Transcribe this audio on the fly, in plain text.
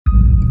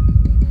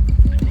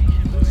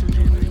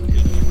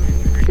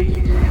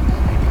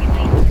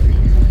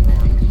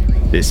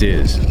This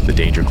is the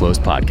Danger Close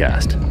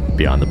podcast,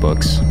 Beyond the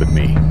Books with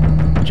me,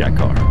 Jack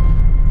Carr.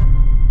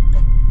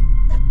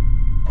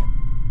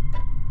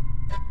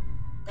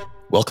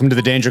 Welcome to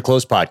the Danger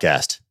Close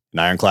podcast, an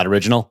Ironclad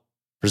original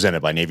presented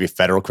by Navy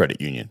Federal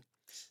Credit Union.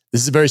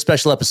 This is a very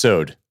special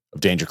episode of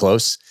Danger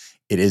Close.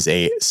 It is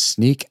a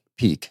sneak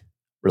peek,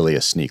 really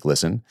a sneak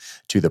listen,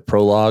 to the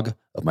prologue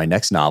of my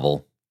next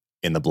novel,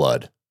 In the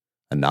Blood,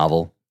 a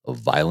novel of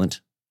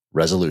violent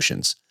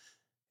resolutions.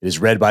 It is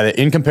read by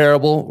the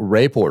incomparable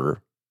Ray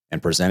Porter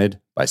and presented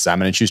by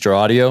Simon & Schuster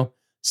Audio,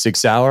 Sig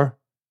Sauer,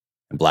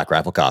 and Black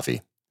Rifle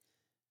Coffee.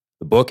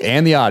 The book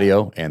and the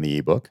audio and the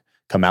ebook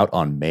come out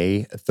on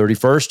May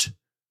 31st,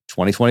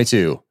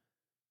 2022.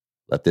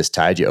 Let this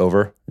tide you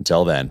over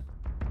until then.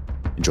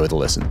 Enjoy the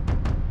listen.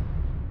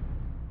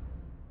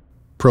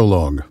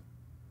 Prologue.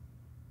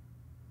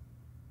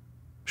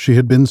 She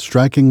had been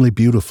strikingly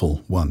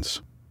beautiful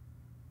once.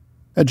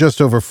 At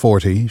just over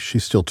 40, she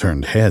still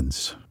turned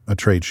heads, a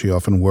trait she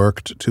often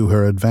worked to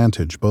her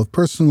advantage, both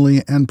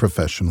personally and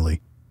professionally.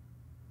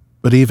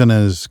 But even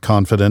as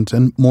confident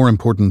and, more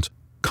important,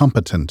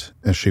 competent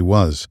as she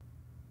was,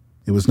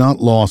 it was not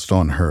lost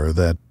on her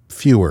that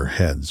fewer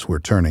heads were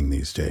turning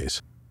these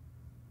days.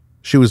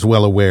 She was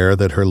well aware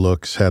that her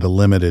looks had a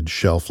limited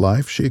shelf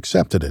life. She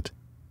accepted it.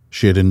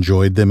 She had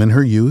enjoyed them in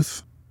her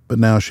youth, but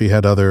now she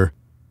had other,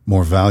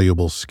 more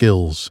valuable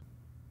skills.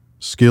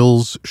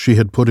 Skills she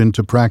had put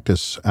into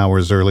practice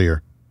hours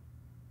earlier.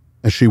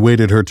 As she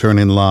waited her turn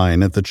in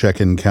line at the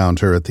check-in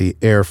counter at the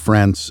Air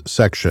France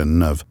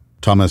section of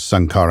Thomas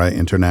Sankara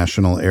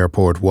International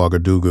Airport,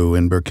 Ouagadougou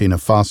in Burkina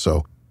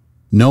Faso,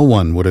 no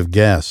one would have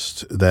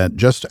guessed that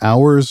just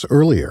hours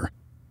earlier,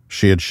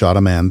 she had shot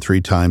a man 3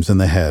 times in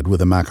the head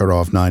with a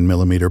Makarov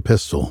 9mm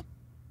pistol.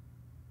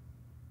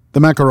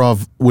 The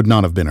Makarov would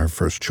not have been her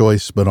first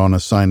choice, but on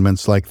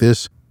assignments like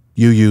this,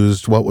 you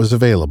used what was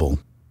available.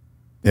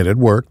 It had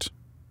worked.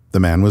 The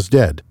man was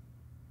dead.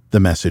 The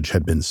message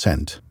had been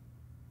sent.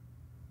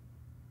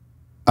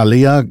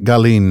 Alia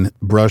Galin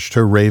brushed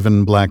her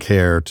raven black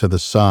hair to the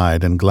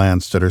side and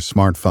glanced at her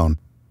smartphone,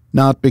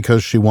 not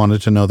because she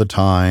wanted to know the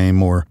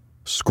time or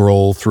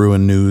scroll through a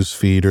news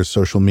feed or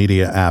social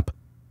media app,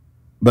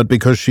 but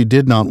because she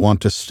did not want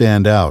to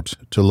stand out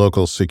to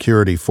local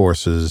security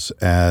forces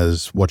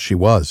as what she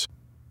was,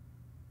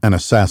 an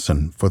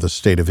assassin for the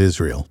State of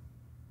Israel.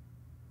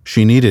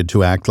 She needed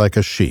to act like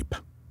a sheep,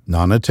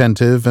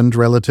 non-attentive and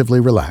relatively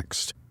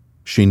relaxed.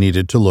 She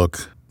needed to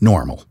look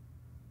normal.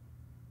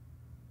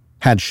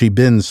 Had she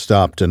been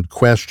stopped and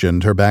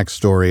questioned, her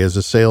backstory as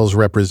a sales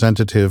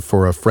representative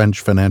for a French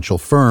financial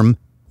firm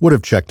would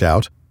have checked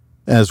out,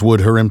 as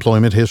would her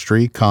employment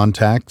history,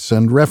 contacts,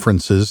 and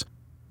references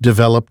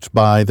developed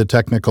by the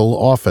technical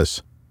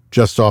office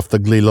just off the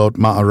Glilot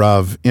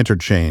Ma'arav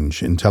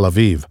interchange in Tel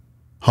Aviv,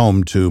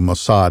 home to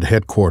Mossad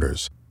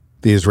headquarters,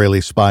 the Israeli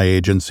spy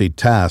agency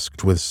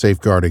tasked with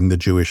safeguarding the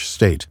Jewish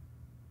state.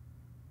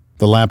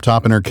 The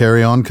laptop in her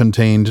carry-on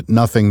contained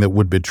nothing that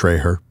would betray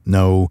her,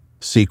 no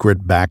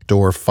secret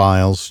backdoor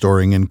files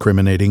storing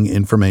incriminating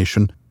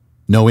information,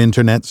 no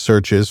internet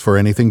searches for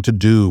anything to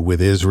do with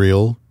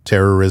Israel,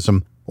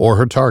 terrorism, or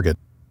her target.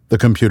 The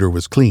computer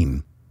was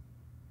clean.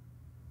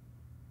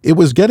 It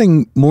was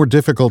getting more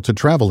difficult to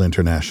travel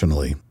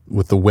internationally,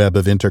 with the web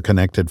of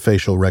interconnected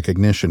facial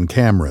recognition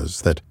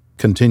cameras that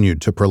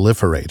continued to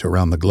proliferate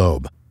around the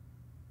globe.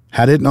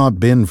 Had it not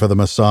been for the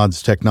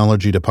Mossad's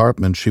technology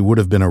department, she would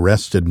have been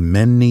arrested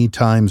many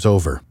times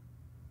over.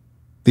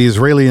 The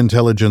Israeli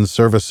intelligence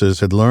services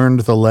had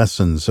learned the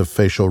lessons of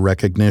facial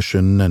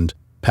recognition and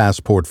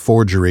passport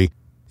forgery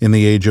in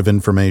the age of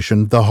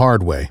information the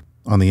hard way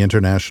on the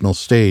international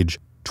stage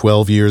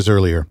 12 years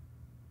earlier,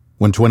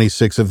 when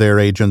 26 of their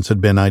agents had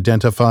been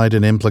identified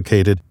and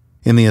implicated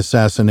in the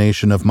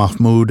assassination of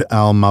Mahmoud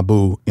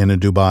al-Mabou in a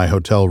Dubai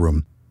hotel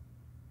room.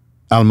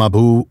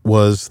 Al-Mabou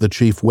was the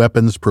chief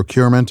weapons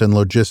procurement and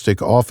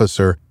logistic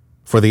officer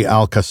for the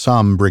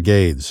Al-Qassam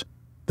brigades,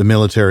 the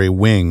military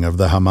wing of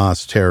the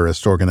Hamas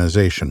terrorist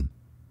organization.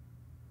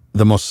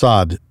 The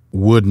Mossad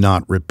would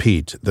not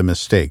repeat the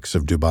mistakes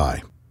of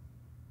Dubai.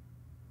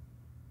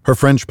 Her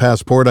French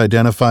passport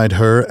identified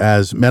her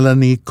as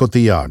Mélanie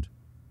Cotillard,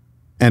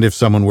 and if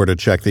someone were to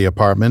check the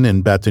apartment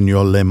in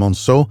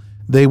Batignolles-les-Monceaux,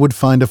 they would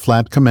find a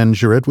flat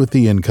commensurate with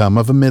the income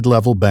of a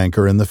mid-level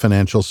banker in the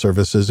financial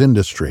services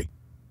industry.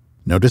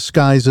 No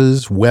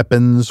disguises,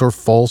 weapons, or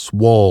false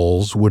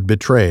walls would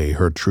betray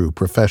her true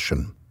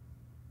profession.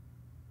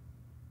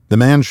 The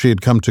man she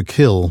had come to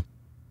kill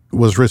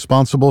was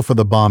responsible for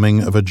the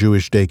bombing of a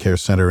Jewish daycare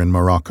center in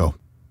Morocco.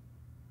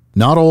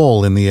 Not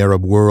all in the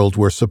Arab world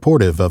were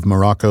supportive of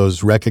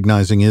Morocco's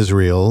recognizing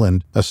Israel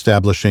and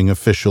establishing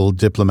official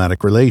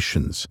diplomatic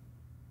relations.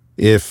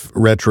 If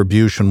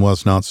retribution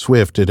was not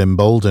swift, it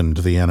emboldened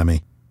the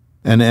enemy,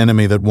 an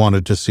enemy that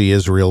wanted to see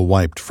Israel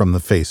wiped from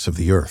the face of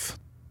the earth.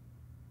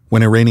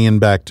 When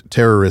Iranian-backed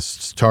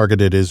terrorists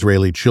targeted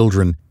Israeli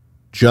children,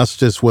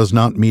 justice was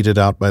not meted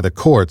out by the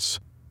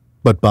courts,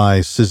 but by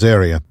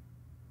Caesarea,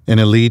 an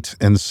elite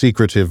and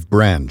secretive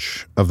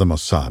branch of the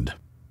Mossad.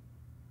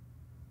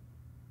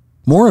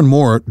 More and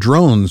more,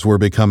 drones were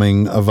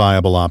becoming a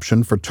viable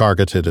option for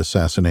targeted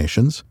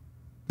assassinations.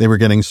 They were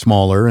getting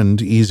smaller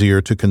and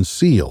easier to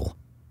conceal.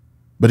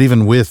 But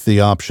even with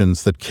the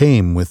options that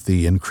came with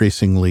the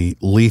increasingly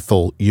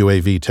lethal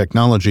UAV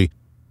technology,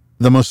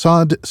 the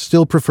Mossad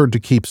still preferred to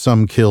keep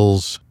some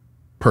kills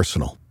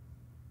personal.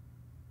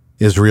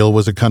 Israel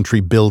was a country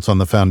built on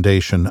the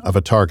foundation of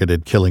a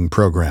targeted killing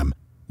program,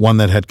 one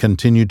that had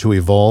continued to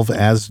evolve,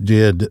 as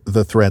did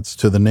the threats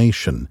to the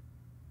nation.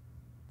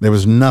 There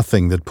was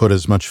nothing that put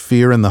as much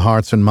fear in the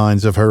hearts and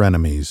minds of her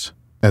enemies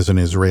as an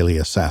Israeli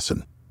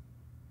assassin.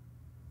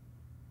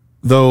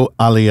 Though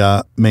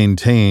Aliyah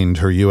maintained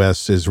her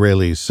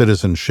U.S.-Israeli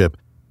citizenship,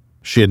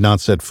 she had not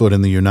set foot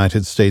in the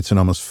United States in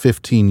almost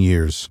 15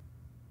 years.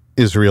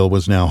 Israel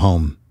was now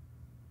home.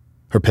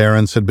 Her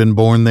parents had been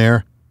born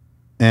there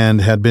and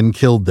had been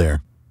killed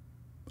there.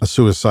 A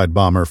suicide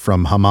bomber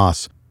from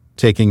Hamas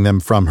taking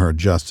them from her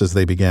just as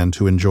they began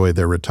to enjoy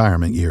their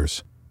retirement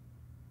years.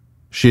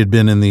 She had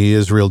been in the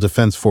Israel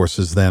Defense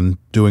Forces then,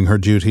 doing her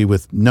duty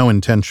with no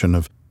intention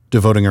of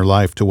devoting her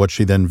life to what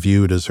she then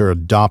viewed as her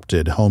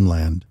adopted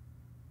homeland.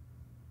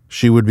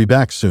 She would be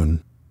back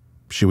soon.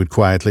 She would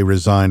quietly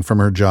resign from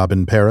her job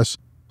in Paris,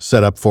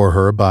 set up for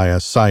her by a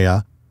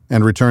Saya,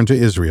 and return to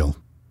Israel.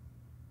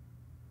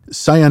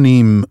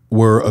 Sayanim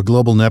were a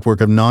global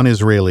network of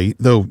non-Israeli,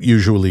 though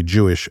usually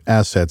Jewish,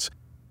 assets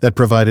that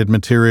provided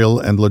material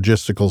and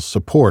logistical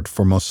support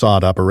for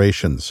Mossad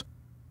operations.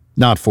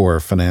 Not for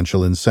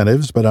financial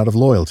incentives, but out of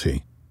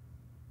loyalty.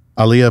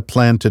 Aliyah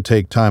planned to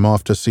take time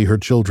off to see her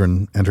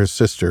children and her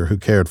sister who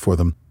cared for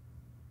them.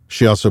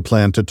 She also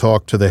planned to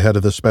talk to the head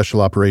of the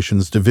Special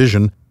Operations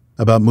Division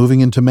about moving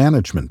into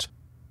management.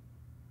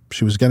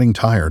 She was getting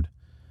tired.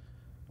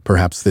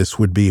 Perhaps this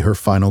would be her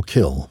final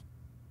kill.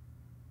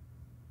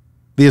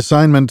 The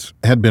assignment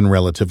had been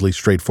relatively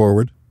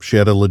straightforward. She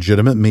had a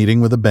legitimate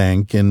meeting with a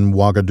bank in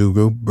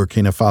Ouagadougou,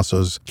 Burkina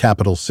Faso's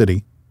capital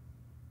city.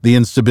 The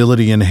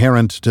instability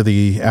inherent to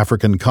the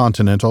African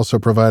continent also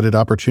provided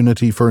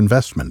opportunity for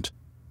investment.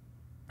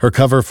 Her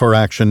cover for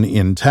action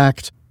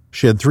intact,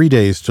 she had 3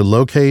 days to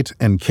locate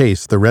and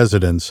case the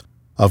residence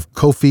of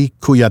Kofi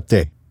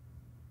Kouyaté.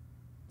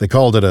 They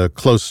called it a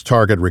close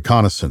target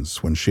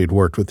reconnaissance when she had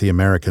worked with the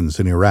Americans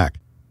in Iraq.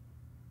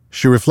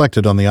 She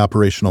reflected on the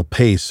operational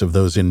pace of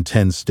those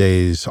intense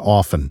days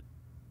often,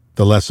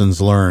 the lessons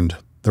learned,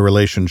 the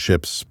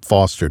relationships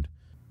fostered.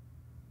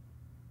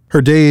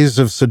 Her days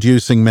of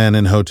seducing men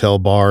in hotel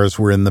bars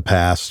were in the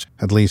past,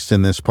 at least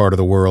in this part of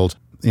the world.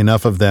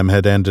 Enough of them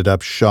had ended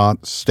up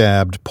shot,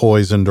 stabbed,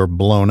 poisoned, or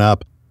blown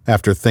up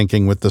after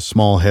thinking with the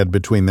small head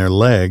between their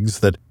legs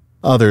that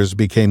others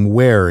became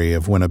wary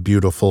of when a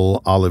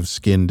beautiful,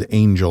 olive-skinned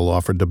angel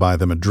offered to buy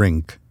them a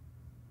drink.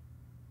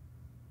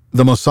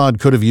 The Mossad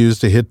could have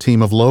used a hit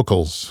team of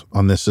locals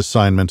on this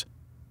assignment,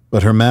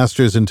 but her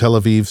masters in Tel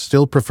Aviv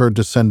still preferred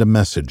to send a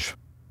message.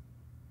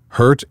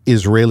 Hurt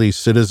Israeli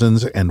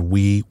citizens and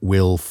we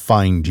will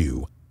find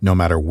you, no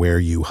matter where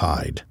you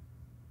hide.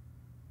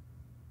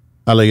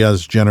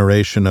 Aliyah's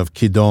generation of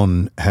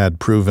Kidon had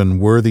proven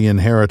worthy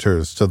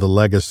inheritors to the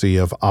legacy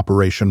of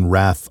Operation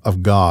Wrath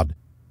of God,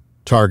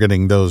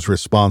 targeting those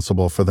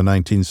responsible for the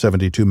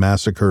 1972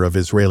 massacre of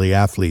Israeli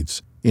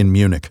athletes in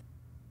Munich.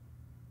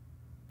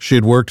 She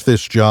had worked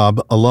this job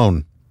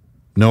alone,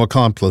 no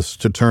accomplice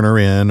to turn her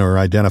in or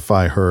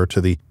identify her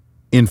to the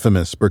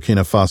infamous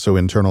Burkina Faso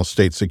Internal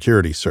State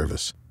Security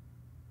Service.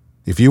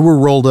 If you were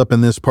rolled up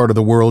in this part of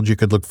the world, you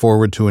could look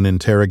forward to an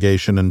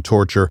interrogation and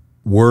torture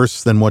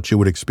worse than what you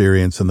would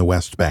experience in the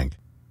West Bank.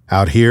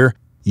 Out here,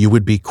 you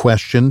would be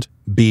questioned,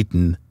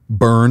 beaten,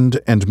 burned,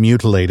 and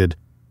mutilated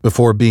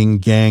before being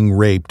gang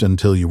raped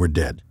until you were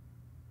dead.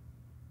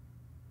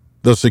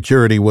 Though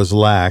security was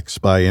lax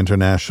by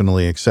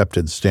internationally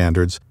accepted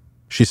standards,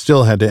 she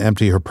still had to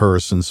empty her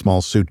purse and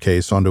small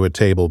suitcase onto a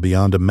table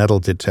beyond a metal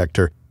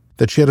detector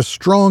that she had a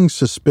strong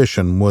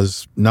suspicion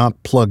was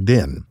not plugged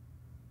in.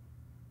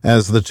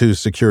 As the 2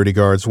 security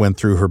guards went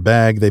through her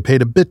bag, they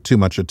paid a bit too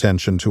much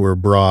attention to her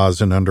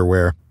bras and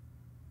underwear.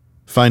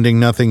 Finding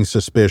nothing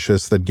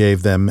suspicious that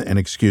gave them an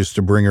excuse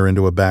to bring her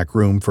into a back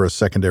room for a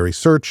secondary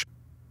search,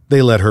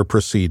 they let her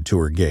proceed to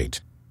her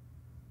gate.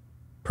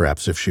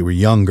 Perhaps if she were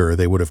younger,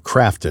 they would have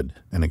crafted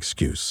an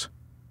excuse.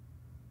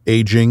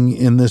 Aging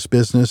in this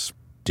business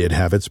did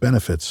have its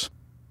benefits.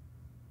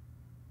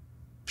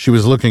 She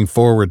was looking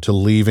forward to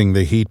leaving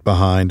the heat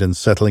behind and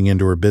settling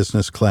into her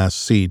business class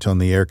seat on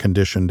the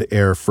air-conditioned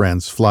Air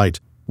France flight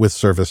with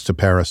service to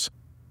Paris.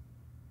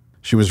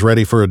 She was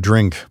ready for a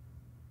drink.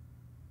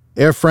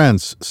 Air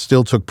France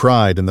still took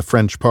pride in the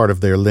French part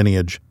of their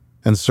lineage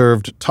and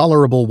served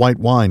tolerable white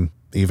wine,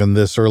 even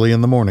this early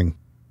in the morning.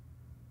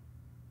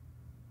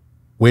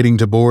 Waiting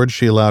to board,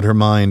 she allowed her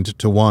mind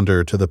to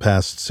wander to the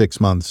past 6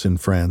 months in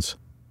France,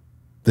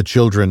 the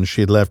children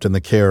she had left in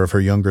the care of her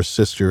younger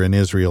sister in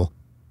Israel,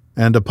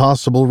 and a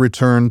possible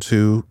return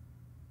to...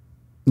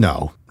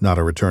 No, not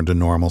a return to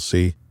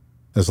normalcy,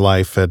 as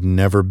life had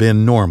never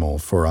been normal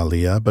for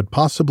Aliyah, but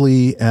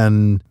possibly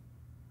an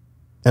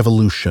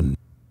evolution.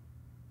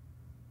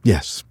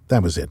 Yes,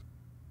 that was it.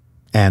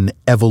 An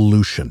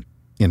evolution.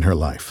 in her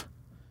life.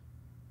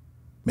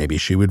 Maybe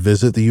she would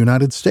visit the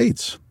United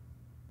States,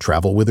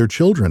 travel with her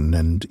children,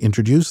 and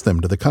introduce them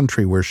to the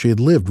country where she had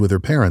lived with her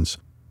parents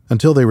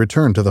until they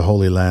returned to the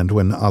Holy Land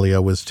when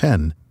Alia was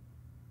 10.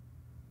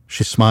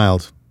 She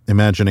smiled,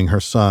 imagining her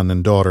son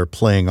and daughter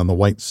playing on the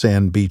white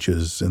sand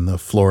beaches in the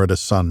Florida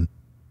sun.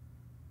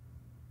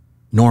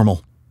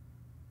 Normal.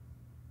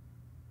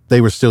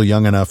 They were still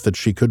young enough that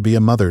she could be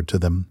a mother to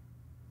them.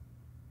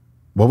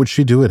 What would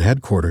she do at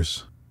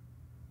headquarters?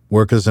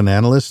 Work as an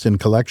analyst in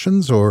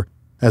collections or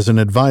as an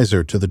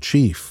advisor to the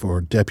chief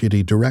or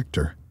deputy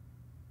director?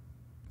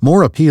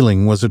 More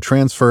appealing was a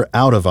transfer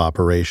out of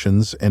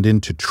operations and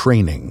into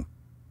training.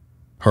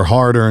 Her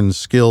hard-earned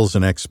skills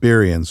and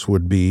experience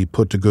would be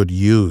put to good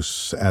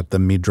use at the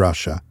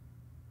Midrasha,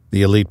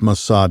 the elite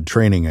Mossad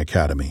training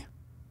academy.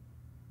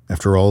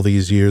 After all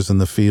these years in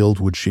the field,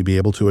 would she be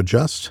able to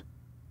adjust?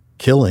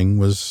 Killing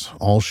was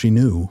all she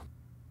knew.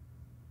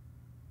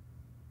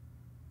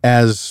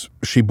 As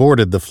she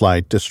boarded the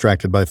flight,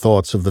 distracted by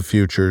thoughts of the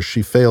future,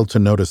 she failed to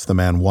notice the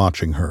man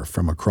watching her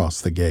from across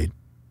the gate.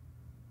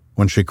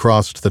 When she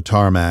crossed the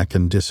tarmac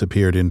and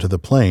disappeared into the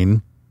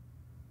plane,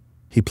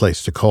 he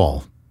placed a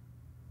call.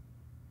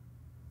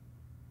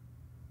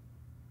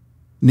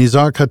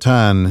 Nizar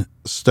Katan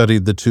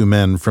studied the two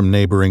men from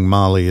neighboring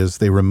Mali as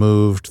they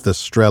removed the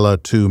Strela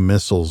II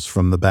missiles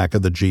from the back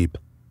of the Jeep.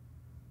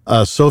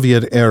 A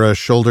Soviet-era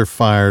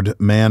shoulder-fired,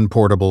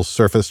 man-portable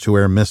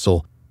surface-to-air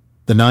missile,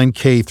 the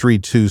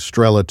 9K-32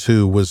 Strela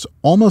II was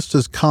almost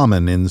as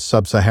common in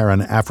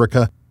sub-Saharan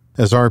Africa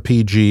as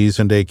RPGs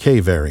and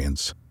AK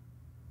variants.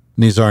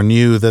 Nizar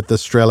knew that the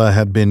Strela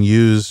had been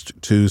used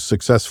to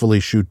successfully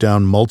shoot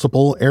down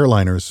multiple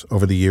airliners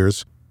over the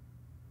years.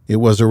 It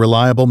was a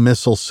reliable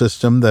missile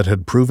system that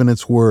had proven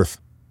its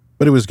worth,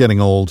 but it was getting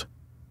old.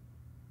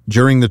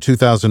 During the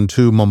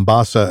 2002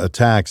 Mombasa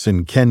attacks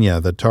in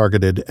Kenya that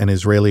targeted an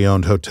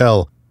Israeli-owned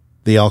hotel,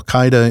 the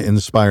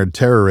al-Qaeda-inspired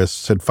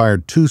terrorists had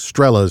fired 2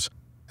 Strelas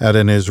at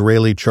an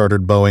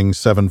Israeli-chartered Boeing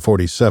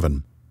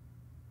 747.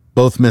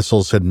 Both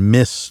missiles had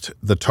missed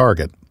the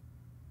target.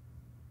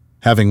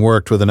 Having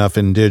worked with enough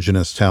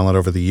indigenous talent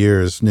over the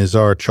years,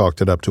 Nizar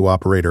chalked it up to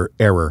operator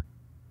error.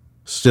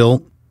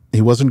 Still,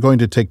 he wasn't going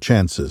to take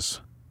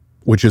chances,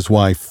 which is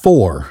why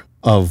 4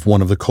 of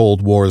one of the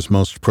Cold War's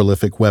most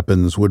prolific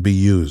weapons would be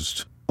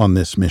used on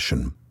this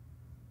mission.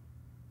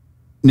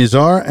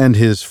 Nizar and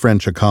his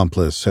French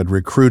accomplice had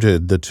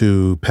recruited the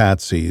 2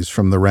 patsies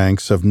from the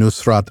ranks of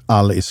Nusrat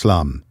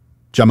al-Islam,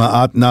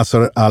 Jama'at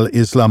Nasr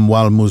al-Islam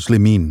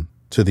wal-Muslimin,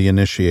 to the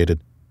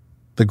initiated.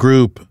 The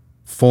group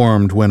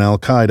formed when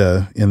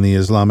al-Qaeda in the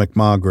Islamic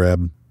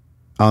Maghreb,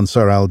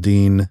 Ansar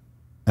al-Din,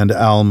 and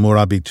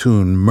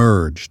al-Murabitun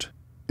merged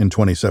in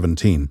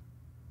 2017.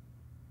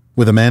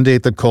 With a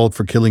mandate that called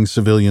for killing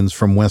civilians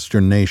from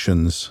Western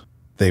nations,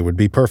 they would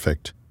be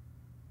perfect.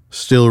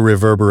 Still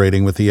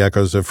reverberating with the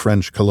echoes of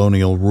French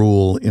colonial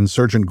rule,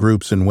 insurgent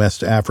groups in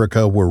West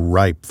Africa were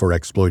ripe for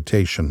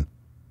exploitation.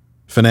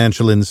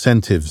 Financial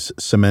incentives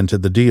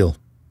cemented the deal.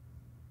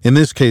 In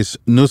this case,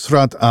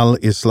 Nusrat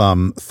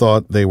al-Islam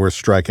thought they were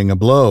striking a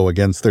blow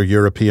against their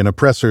European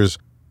oppressors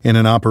in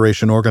an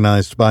operation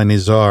organized by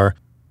Nizar,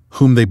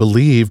 whom they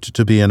believed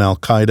to be an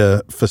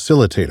al-Qaeda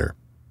facilitator.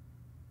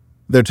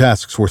 Their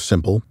tasks were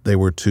simple. They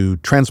were to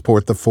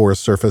transport the 4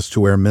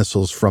 surface-to-air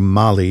missiles from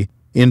Mali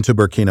into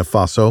Burkina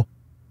Faso,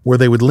 where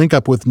they would link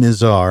up with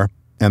Nizar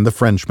and the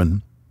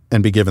Frenchman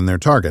and be given their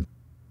target.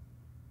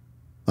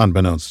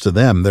 Unbeknownst to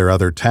them, their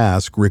other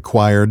task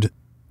required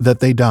that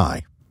they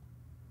die.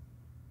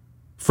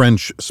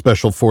 French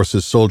Special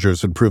Forces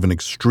soldiers had proven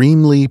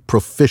extremely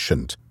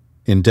proficient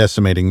in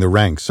decimating the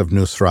ranks of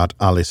Nusrat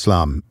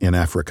al-Islam in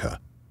Africa.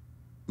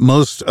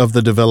 Most of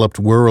the developed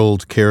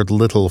world cared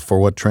little for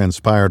what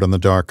transpired on the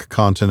Dark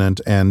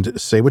Continent, and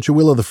say what you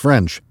will of the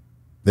French,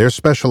 their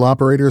special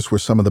operators were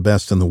some of the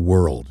best in the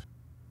world.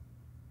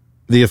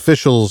 The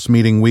officials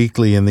meeting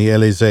weekly in the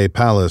Élysée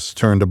Palace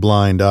turned a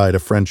blind eye to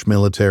French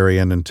military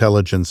and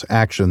intelligence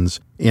actions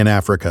in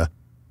Africa,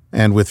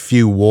 and with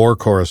few war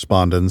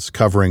correspondents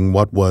covering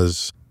what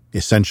was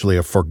essentially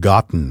a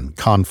forgotten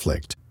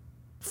conflict,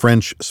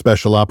 French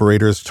special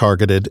operators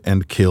targeted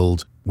and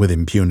killed with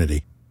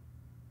impunity.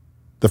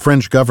 The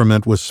French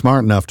government was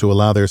smart enough to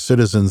allow their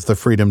citizens the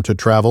freedom to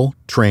travel,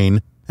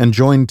 train, and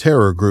join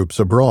terror groups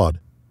abroad.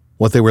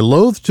 What they were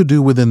loath to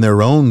do within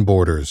their own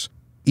borders,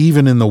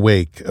 even in the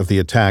wake of the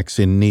attacks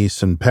in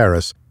Nice and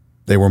Paris,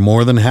 they were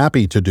more than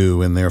happy to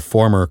do in their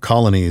former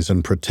colonies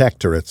and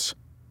protectorates.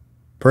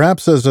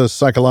 Perhaps as a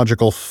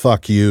psychological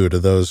fuck you to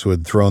those who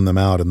had thrown them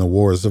out in the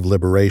wars of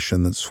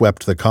liberation that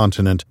swept the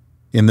continent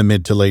in the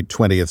mid to late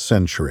 20th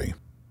century.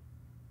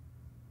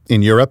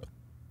 In Europe,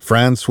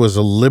 France was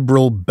a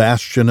liberal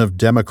bastion of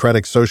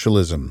democratic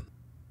socialism.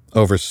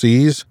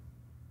 Overseas,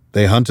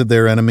 they hunted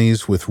their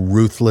enemies with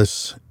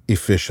ruthless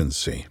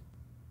efficiency.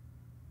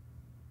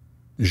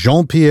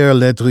 Jean-Pierre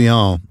Le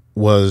Drian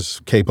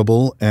was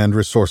capable and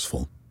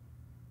resourceful.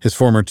 His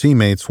former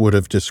teammates would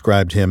have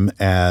described him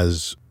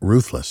as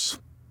ruthless.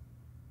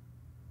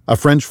 A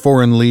French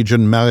Foreign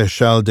Legion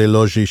Maréchal des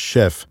Logis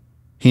chef,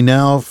 He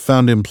now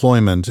found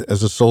employment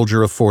as a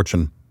soldier of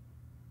fortune,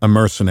 a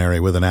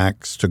mercenary with an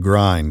axe to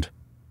grind.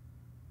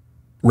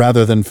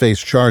 Rather than face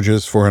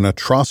charges for an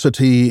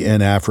atrocity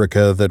in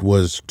Africa that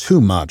was too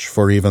much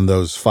for even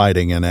those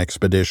fighting an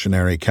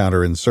expeditionary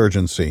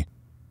counterinsurgency,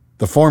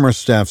 the former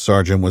staff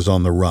sergeant was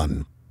on the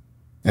run,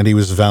 and he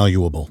was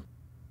valuable.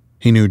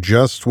 He knew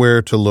just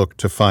where to look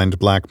to find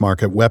black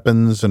market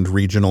weapons and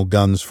regional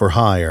guns for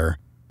hire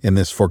in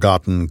this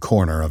forgotten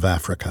corner of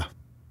Africa.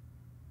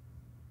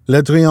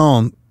 Le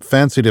Drian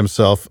fancied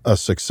himself a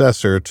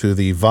successor to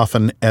the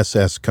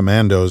Waffen-SS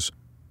commandos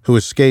who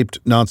escaped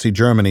Nazi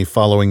Germany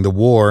following the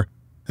war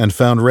and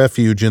found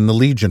refuge in the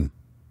Legion,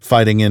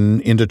 fighting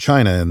in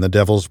Indochina in the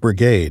Devil's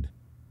Brigade.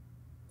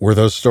 Were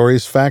those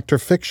stories fact or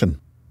fiction?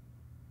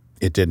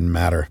 It didn't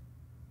matter.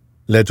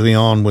 Le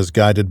Drian was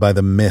guided by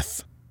the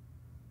myth.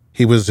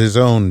 He was his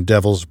own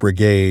Devil's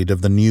Brigade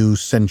of the new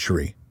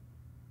century.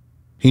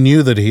 He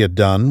knew that he had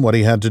done what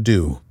he had to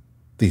do.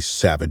 These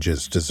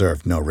savages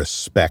deserved no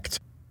respect.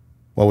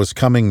 What was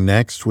coming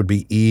next would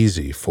be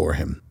easy for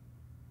him.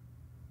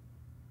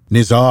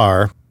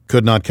 Nizar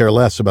could not care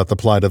less about the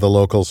plight of the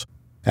locals.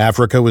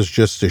 Africa was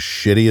just as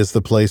shitty as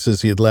the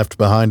places he had left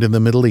behind in the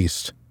Middle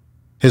East.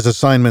 His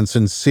assignments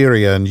in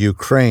Syria and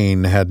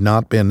Ukraine had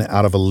not been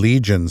out of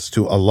allegiance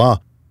to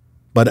Allah,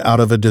 but out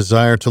of a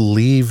desire to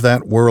leave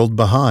that world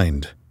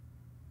behind.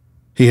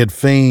 He had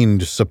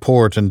feigned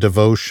support and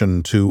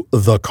devotion to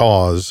the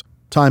cause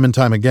time and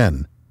time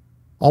again,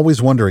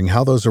 always wondering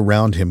how those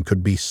around him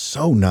could be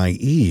so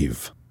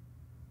naive.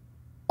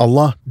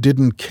 Allah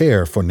didn't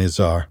care for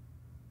Nizar.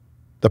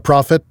 The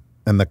Prophet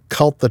and the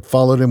cult that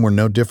followed him were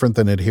no different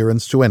than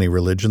adherents to any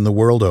religion the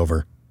world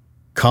over.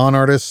 Con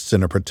artists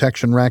in a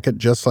protection racket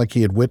just like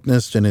he had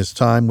witnessed in his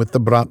time with the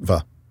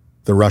Bratva,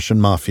 the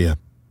Russian mafia.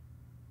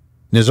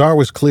 Nizar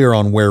was clear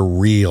on where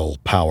real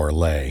power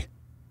lay.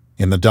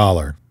 In the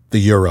dollar, the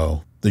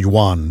euro, the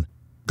yuan,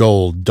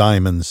 gold,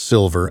 diamonds,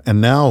 silver,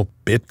 and now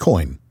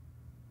Bitcoin.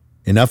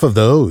 Enough of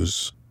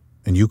those,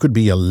 and you could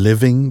be a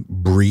living,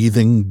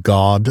 breathing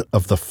god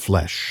of the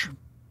flesh.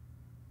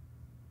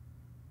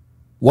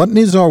 What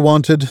Nizar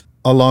wanted,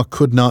 Allah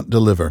could not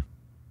deliver.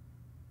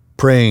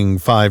 Praying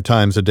 5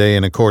 times a day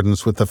in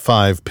accordance with the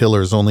 5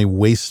 pillars only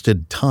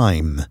wasted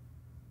time.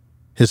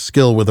 His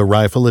skill with a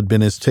rifle had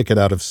been his ticket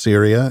out of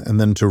Syria and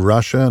then to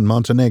Russia and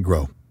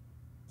Montenegro.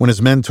 When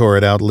his mentor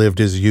had outlived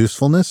his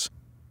usefulness,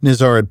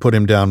 Nizar had put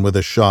him down with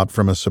a shot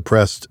from a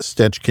suppressed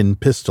Stechkin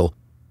pistol,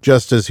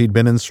 just as he'd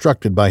been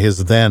instructed by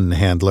his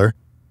then-handler,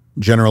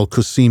 General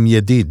Qasim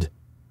Yedid,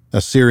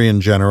 a Syrian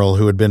general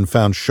who had been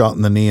found shot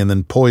in the knee and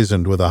then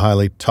poisoned with a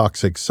highly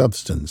toxic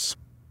substance.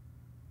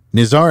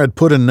 Nizar had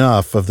put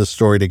enough of the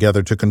story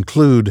together to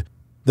conclude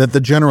that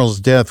the general's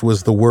death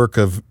was the work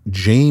of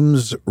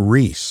James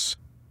Reese,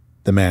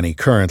 the man he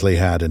currently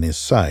had in his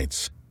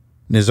sights.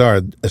 Nizar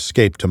had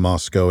escaped to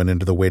Moscow and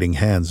into the waiting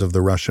hands of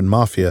the Russian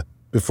mafia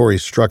before he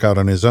struck out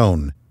on his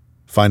own,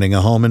 finding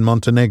a home in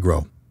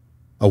Montenegro,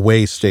 a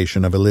way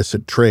station of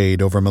illicit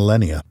trade over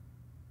millennia.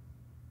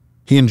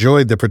 He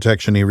enjoyed the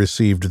protection he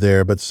received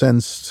there, but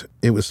sensed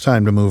it was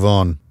time to move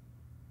on.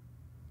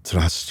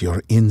 Trust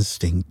your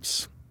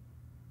instincts.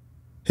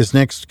 His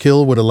next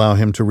kill would allow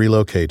him to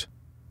relocate.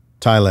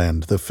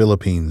 Thailand, the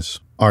Philippines,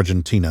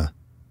 Argentina.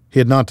 He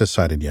had not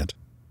decided yet.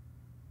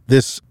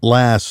 This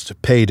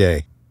last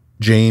payday,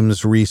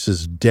 James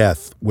Reese's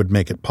death, would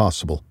make it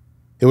possible.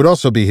 It would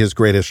also be his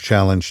greatest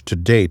challenge to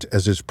date,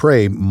 as his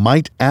prey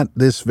might at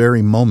this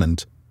very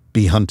moment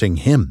be hunting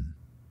him.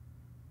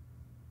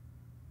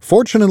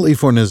 Fortunately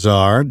for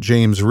Nizar,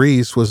 James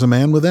Reese was a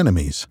man with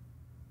enemies.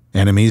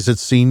 Enemies at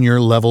senior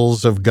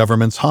levels of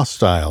governments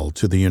hostile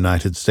to the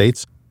United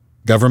States,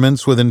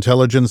 governments with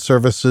intelligence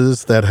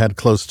services that had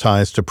close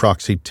ties to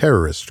proxy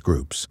terrorist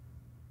groups.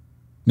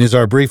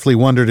 Nizar briefly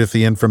wondered if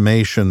the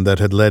information that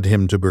had led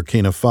him to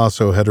Burkina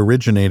Faso had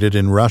originated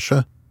in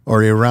Russia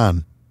or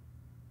Iran.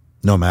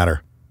 No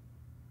matter.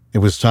 It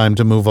was time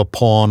to move a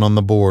pawn on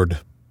the board.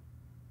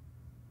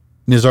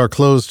 Nizar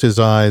closed his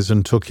eyes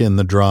and took in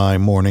the dry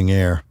morning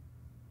air.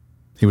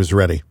 He was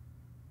ready.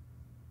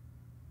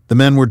 The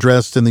men were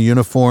dressed in the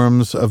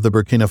uniforms of the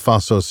Burkina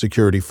Faso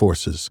security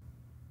forces.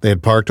 They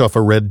had parked off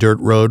a red dirt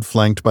road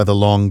flanked by the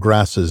long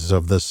grasses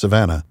of the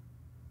savannah.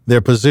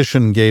 Their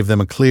position gave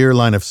them a clear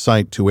line of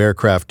sight to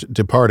aircraft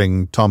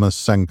departing Thomas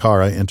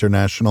Sankara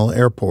International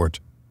Airport.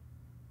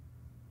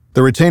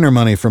 The retainer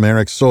money from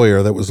Eric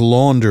Sawyer that was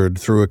laundered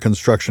through a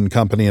construction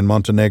company in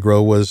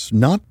Montenegro was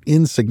not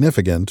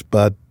insignificant,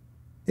 but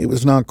it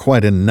was not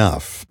quite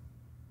enough.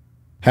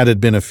 Had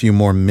it been a few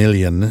more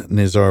million,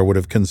 Nizar would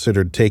have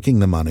considered taking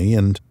the money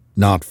and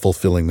not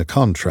fulfilling the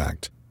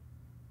contract.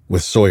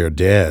 With Sawyer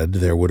dead,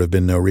 there would have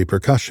been no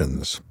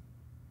repercussions.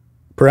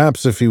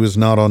 Perhaps if he was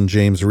not on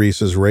James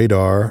Reese's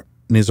radar,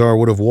 Nizar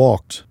would have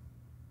walked.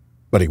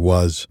 But he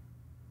was.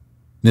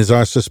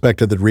 Nizar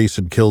suspected that Reese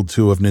had killed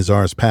 2 of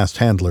Nizar's past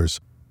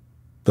handlers.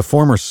 The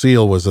former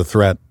SEAL was a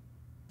threat,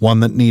 one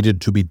that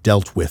needed to be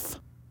dealt with.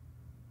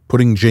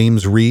 Putting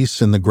James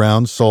Reese in the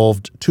ground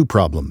solved 2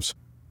 problems.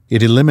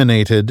 It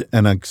eliminated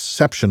an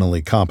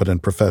exceptionally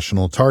competent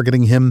professional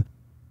targeting him,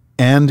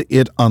 and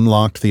it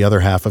unlocked the other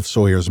half of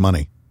Sawyer's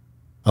money,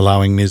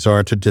 allowing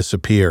Nizar to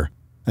disappear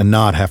and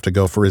not have to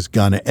go for his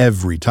gun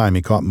every time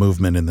he caught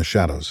movement in the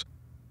shadows.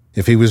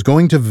 If he was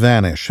going to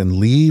vanish and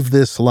leave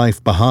this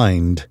life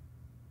behind,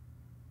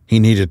 he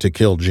needed to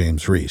kill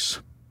James Reese.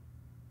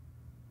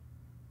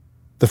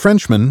 The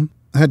Frenchman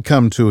had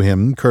come to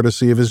him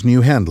courtesy of his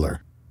new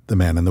handler, the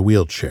man in the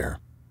wheelchair.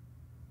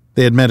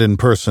 They had met in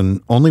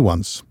person only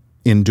once,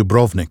 in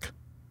Dubrovnik.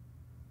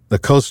 The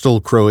coastal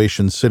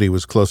Croatian city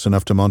was close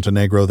enough to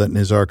Montenegro that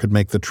Nizar could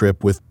make the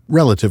trip with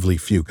relatively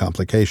few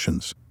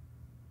complications.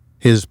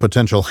 His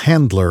potential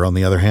handler, on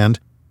the other hand,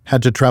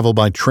 had to travel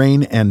by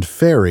train and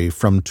ferry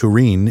from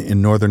Turin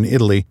in northern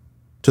Italy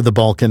to the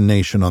Balkan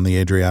nation on the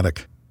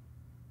Adriatic.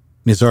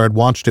 Nizar had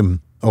watched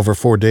him over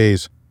 4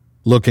 days,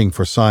 looking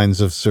for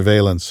signs of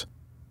surveillance.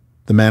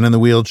 The man in the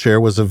wheelchair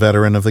was a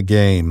veteran of the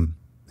game.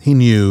 He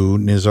knew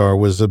Nizar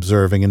was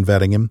observing and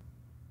vetting him.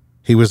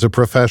 He was a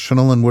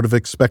professional and would have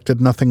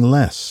expected nothing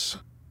less.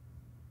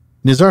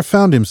 Nizar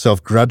found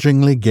himself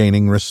grudgingly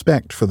gaining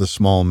respect for the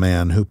small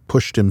man who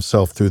pushed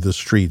himself through the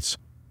streets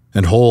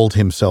and hauled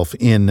himself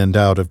in and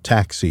out of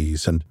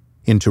taxis and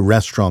into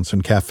restaurants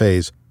and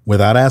cafes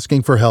without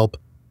asking for help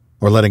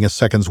or letting a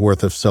second's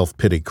worth of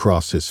self-pity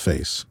cross his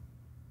face.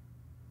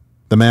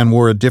 The man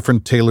wore a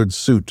different tailored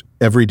suit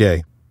every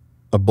day,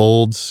 a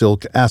bold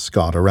silk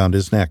ascot around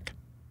his neck.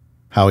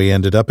 How he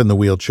ended up in the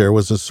wheelchair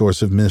was a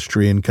source of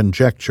mystery and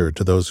conjecture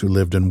to those who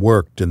lived and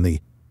worked in the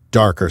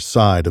darker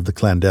side of the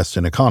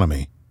clandestine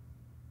economy.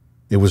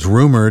 It was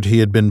rumored he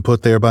had been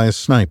put there by a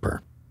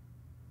sniper.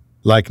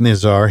 Like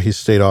Nizar, he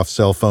stayed off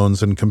cell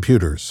phones and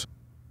computers.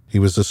 He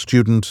was a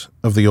student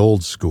of the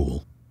old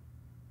school.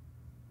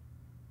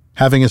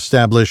 Having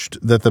established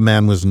that the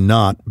man was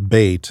not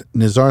bait,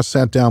 Nizar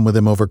sat down with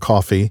him over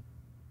coffee,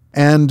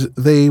 and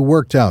they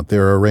worked out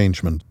their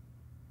arrangement.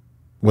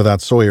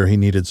 Without Sawyer, he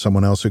needed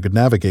someone else who could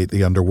navigate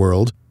the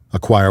underworld,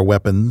 acquire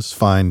weapons,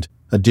 find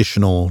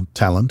additional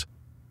talent.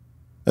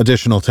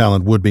 Additional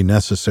talent would be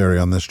necessary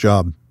on this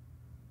job.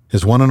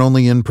 His one and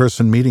only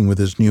in-person meeting with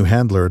his new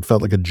handler had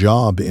felt like a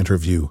job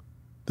interview,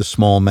 the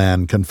small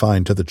man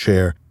confined to the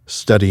chair,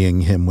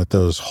 studying him with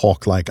those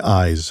hawk-like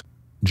eyes,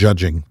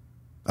 judging,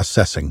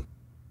 assessing.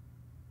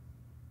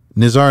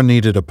 Nizar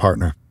needed a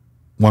partner,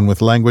 one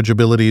with language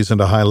abilities and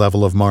a high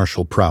level of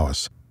martial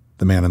prowess.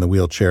 The man in the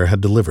wheelchair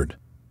had delivered.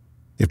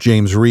 If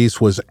James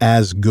Reese was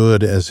as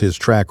good as his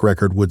track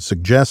record would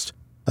suggest,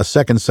 a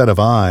second set of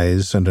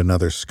eyes and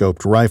another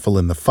scoped rifle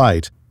in the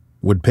fight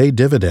would pay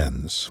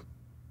dividends.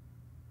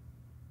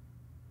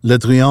 Le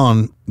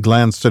Drian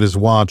glanced at his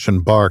watch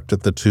and barked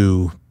at the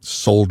two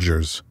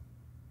soldiers.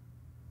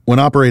 When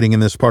operating in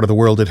this part of the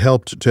world, it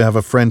helped to have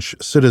a French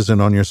citizen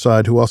on your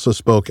side who also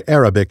spoke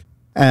Arabic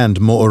and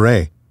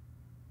Maoré.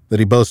 That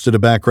he boasted a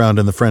background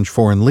in the French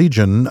Foreign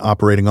Legion,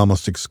 operating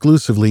almost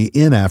exclusively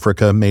in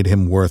Africa, made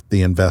him worth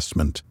the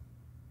investment.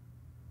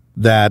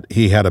 That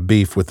he had a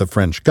beef with the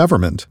French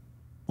government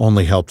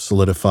only helped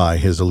solidify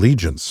his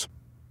allegiance.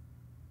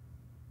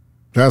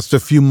 "Just a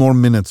few more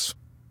minutes,"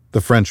 the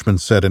Frenchman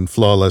said in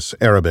flawless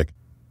Arabic.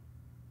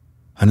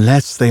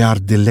 "Unless they are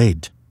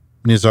delayed,"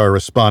 Nizar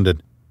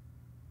responded.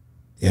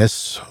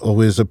 "Yes,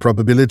 always a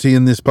probability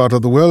in this part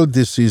of the world.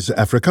 This is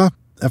Africa,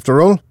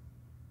 after all."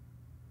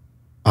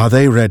 "Are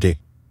they ready?"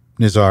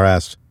 Nizar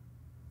asked.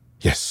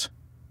 "Yes.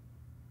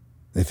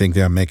 They think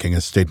they are making a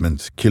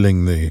statement,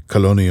 killing the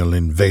colonial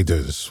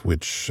invaders,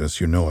 which,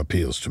 as you know,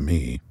 appeals to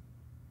me."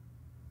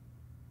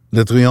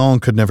 Le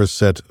Drian could never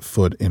set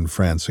foot in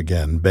France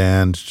again,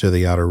 banned to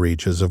the outer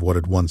reaches of what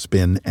had once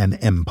been an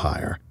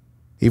empire.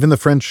 Even the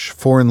French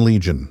Foreign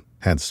Legion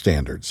had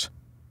standards.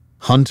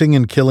 Hunting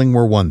and killing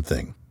were one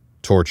thing.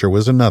 Torture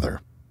was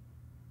another.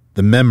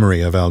 The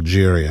memory of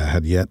Algeria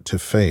had yet to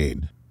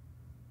fade.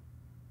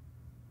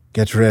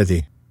 "Get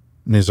ready,"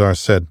 Nizar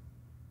said.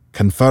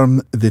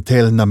 "Confirm the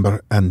tail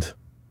number and—"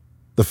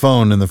 The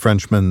phone in the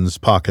Frenchman's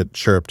pocket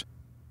chirped.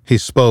 He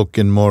spoke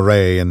in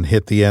Maoré and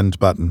hit the end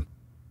button.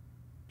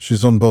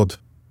 "She's on board.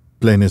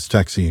 Plane is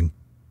taxiing."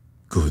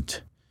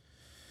 "Good.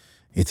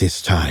 It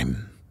is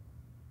time."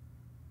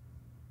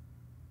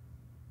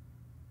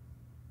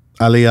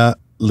 Alia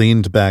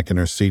leaned back in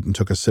her seat and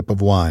took a sip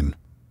of wine,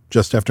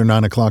 just after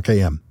 9:00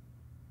 a.m.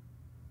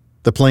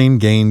 The plane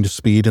gained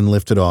speed and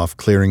lifted off,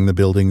 clearing the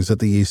buildings at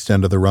the east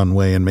end of the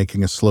runway and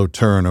making a slow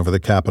turn over the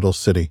capital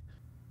city.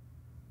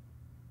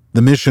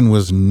 The mission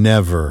was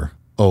never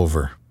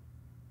over.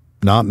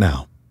 Not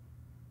now.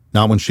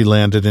 Not when she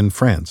landed in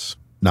France.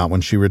 Not when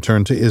she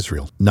returned to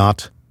Israel.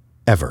 Not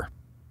ever.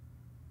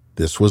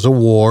 This was a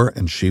war,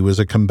 and she was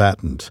a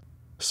combatant,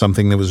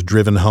 something that was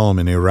driven home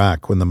in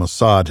Iraq when the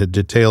Mossad had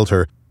detailed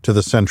her to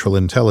the Central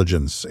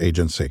Intelligence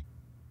Agency.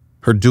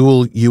 Her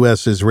dual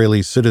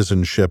U.S.-Israeli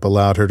citizenship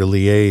allowed her to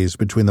liaise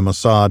between the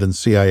Mossad and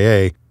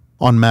CIA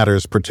on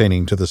matters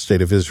pertaining to the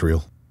State of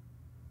Israel.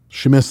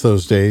 She missed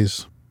those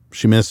days.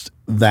 She missed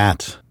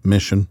that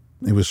mission.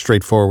 It was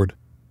straightforward.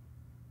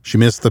 She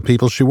missed the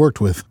people she worked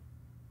with.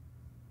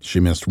 She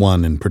missed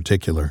one in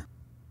particular.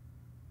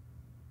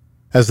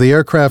 As the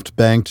aircraft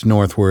banked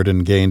northward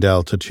and gained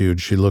altitude,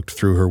 she looked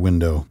through her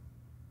window.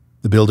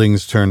 The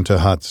buildings turned to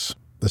huts.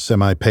 The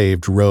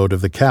semi-paved road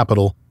of the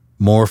capital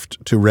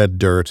morphed to red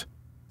dirt,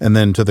 and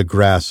then to the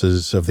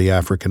grasses of the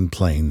African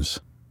plains.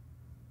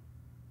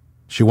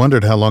 She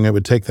wondered how long it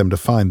would take them to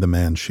find the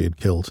man she had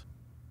killed.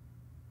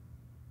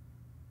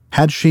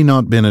 Had she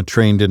not been a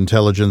trained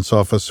intelligence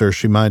officer,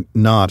 she might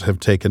not have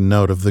taken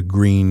note of the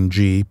green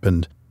Jeep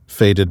and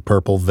faded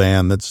purple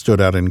van that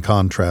stood out in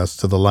contrast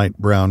to the light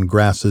brown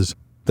grasses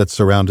that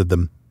surrounded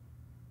them.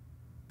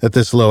 At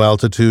this low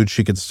altitude,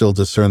 she could still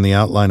discern the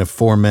outline of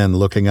 4 men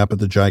looking up at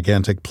the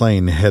gigantic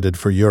plane headed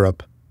for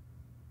Europe.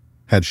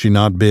 Had she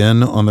not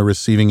been on the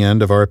receiving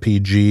end of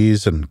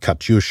RPGs and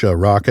Katyusha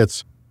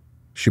rockets,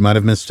 she might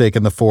have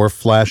mistaken the 4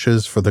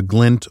 flashes for the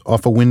glint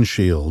off a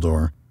windshield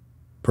or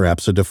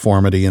perhaps a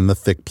deformity in the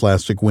thick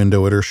plastic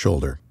window at her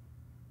shoulder.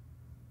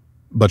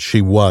 But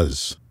she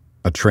was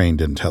a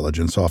trained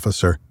intelligence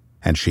officer,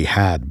 and she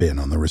had been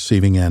on the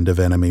receiving end of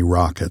enemy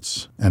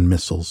rockets and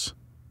missiles.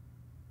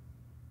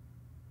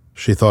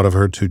 She thought of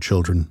her 2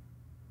 children.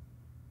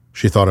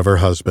 She thought of her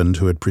husband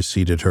who had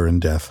preceded her in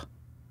death.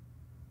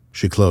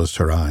 She closed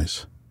her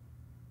eyes.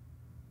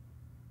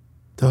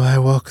 Though I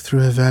walk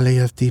through a valley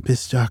of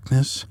deepest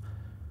darkness,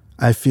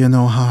 I fear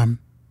no harm,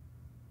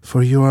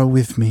 for you are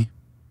with me.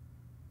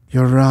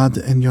 Your rod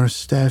and your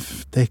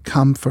staff, they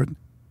comfort.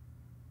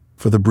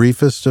 For the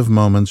briefest of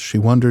moments, she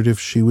wondered if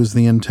she was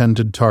the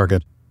intended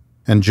target,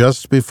 and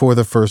just before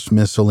the first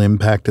missile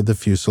impacted the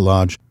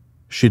fuselage,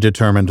 she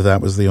determined that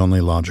was the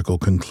only logical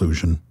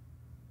conclusion.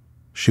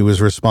 She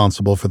was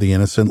responsible for the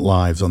innocent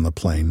lives on the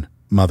plane,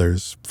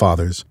 mothers,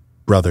 fathers,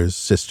 brothers,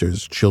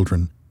 sisters,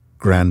 children,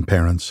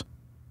 grandparents,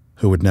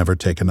 who would never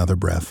take another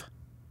breath.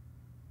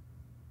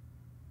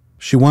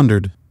 She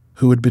wondered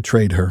who had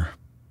betrayed her.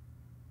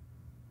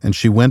 And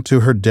she went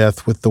to her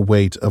death with the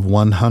weight of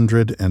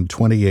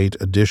 128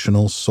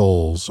 additional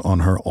souls on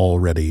her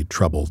already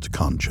troubled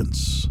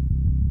conscience.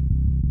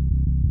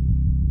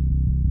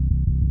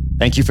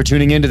 Thank you for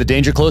tuning in to the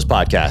Danger Close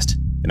podcast,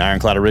 an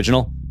Ironclad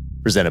original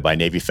presented by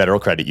Navy Federal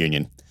Credit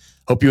Union.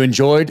 Hope you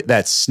enjoyed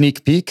that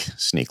sneak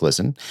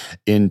listen,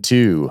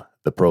 into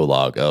the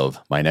prologue of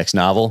my next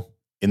novel,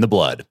 In the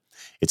Blood.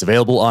 It's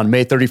available on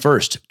May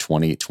 31st,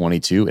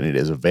 2022, and it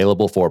is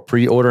available for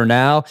pre-order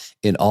now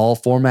in all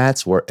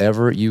formats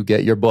wherever you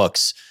get your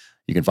books.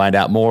 You can find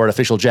out more at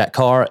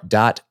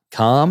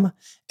officialjackcarr.com,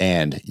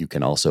 and you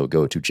can also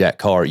go to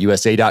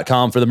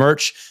jackcarrusa.com for the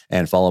merch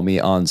and follow me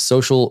on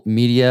social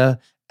media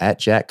at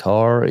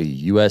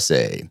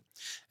jackcarrusa.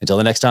 Until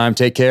the next time,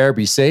 take care,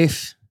 be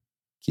safe,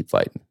 keep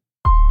fighting.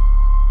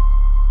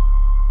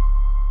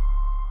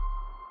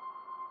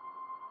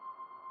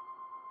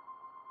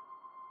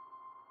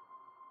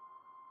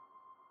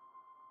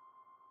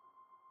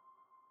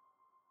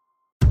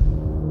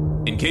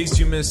 In case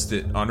you missed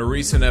it, on a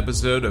recent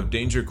episode of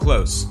Danger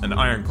Close, an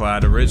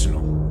Ironclad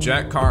original,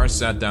 Jack Carr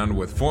sat down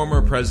with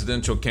former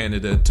presidential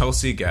candidate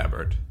Tulsi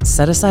Gabbard.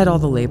 Set aside all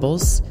the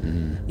labels,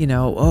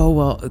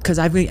 because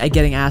I've been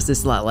getting asked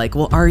this a lot, like,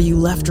 well, are you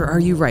left or are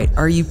you right?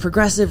 Are you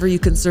progressive or are you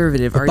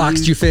conservative? What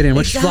box do you fit in?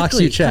 Which box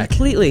do you check?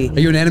 Completely. Are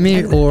you an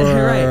enemy or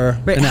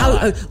right. an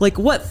ally?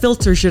 What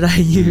filter should I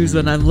use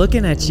when I'm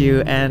looking at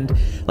you? And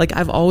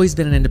I've always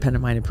been an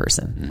independent-minded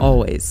person,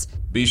 always.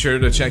 Be sure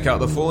to check out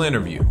the full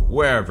interview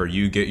wherever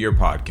you get your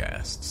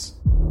podcasts.